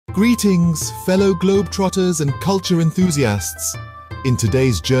Greetings, fellow globetrotters and culture enthusiasts. In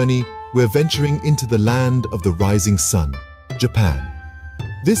today's journey, we're venturing into the land of the rising sun, Japan.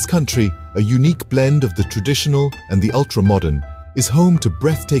 This country, a unique blend of the traditional and the ultra-modern, is home to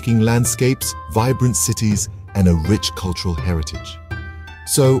breathtaking landscapes, vibrant cities, and a rich cultural heritage.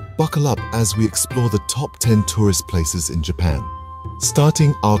 So, buckle up as we explore the top 10 tourist places in Japan.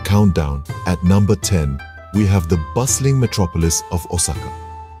 Starting our countdown at number 10, we have the bustling metropolis of Osaka.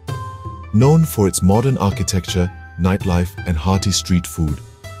 Known for its modern architecture, nightlife, and hearty street food,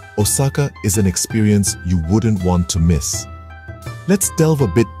 Osaka is an experience you wouldn't want to miss. Let's delve a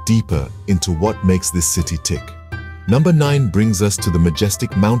bit deeper into what makes this city tick. Number 9 brings us to the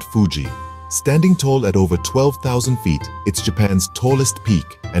majestic Mount Fuji. Standing tall at over 12,000 feet, it's Japan's tallest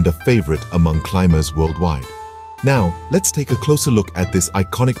peak and a favorite among climbers worldwide. Now, let's take a closer look at this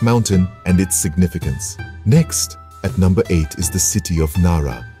iconic mountain and its significance. Next, at number 8 is the city of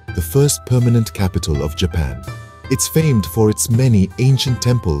Nara, the first permanent capital of Japan. It's famed for its many ancient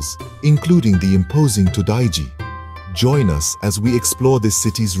temples, including the imposing Todaiji. Join us as we explore this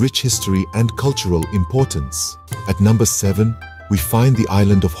city's rich history and cultural importance. At number 7, we find the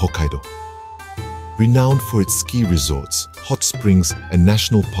island of Hokkaido. Renowned for its ski resorts, hot springs, and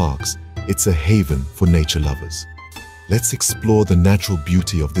national parks, it's a haven for nature lovers. Let's explore the natural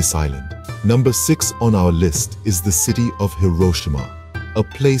beauty of this island. Number 6 on our list is the city of Hiroshima, a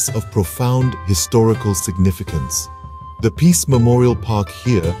place of profound historical significance. The Peace Memorial Park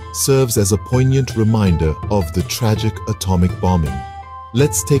here serves as a poignant reminder of the tragic atomic bombing.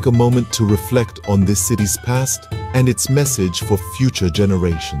 Let's take a moment to reflect on this city's past and its message for future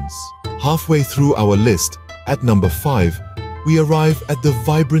generations. Halfway through our list, at number 5, we arrive at the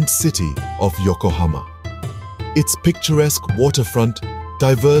vibrant city of Yokohama. Its picturesque waterfront,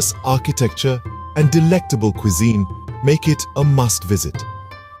 diverse architecture, and delectable cuisine make it a must-visit.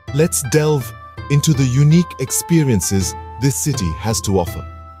 Let's delve into the unique experiences this city has to offer.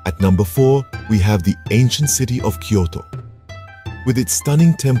 At number 4, we have the ancient city of Kyoto. With its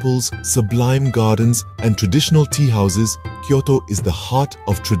stunning temples, sublime gardens, and traditional tea houses, Kyoto is the heart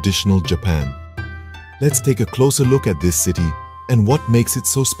of traditional Japan. Let's take a closer look at this city and what makes it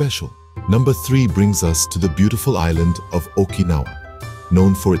so special. Number 3 brings us to the beautiful island of Okinawa.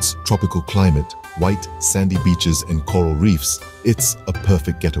 Known for its tropical climate, white, sandy beaches, and coral reefs, it's a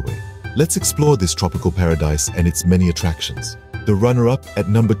perfect getaway. Let's explore this tropical paradise and its many attractions. The runner-up at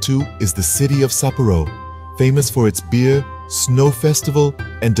number 2 is the city of Sapporo. Famous for its beer, snow festival,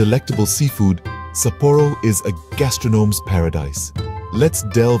 and delectable seafood, Sapporo is a gastronome's paradise. Let's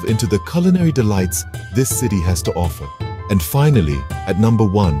delve into the culinary delights this city has to offer. And finally, at number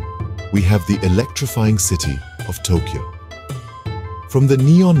 1, we have the electrifying city of Tokyo. From the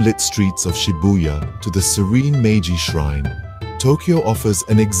neon-lit streets of Shibuya to the serene Meiji Shrine, Tokyo offers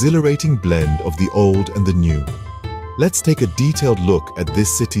an exhilarating blend of the old and the new. Let's take a detailed look at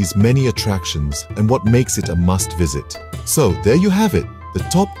this city's many attractions and what makes it a must-visit. So, there you have it, the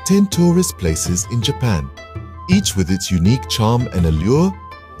top 10 tourist places in Japan. Each with its unique charm and allure,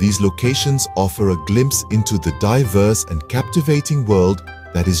 these locations offer a glimpse into the diverse and captivating world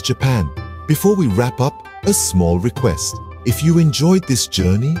that is Japan. Before we wrap up, a small request. If you enjoyed this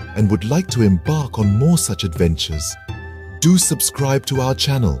journey and would like to embark on more such adventures, do subscribe to our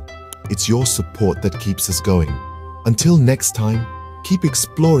channel. It's your support that keeps us going. Until next time, keep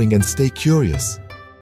exploring and stay curious.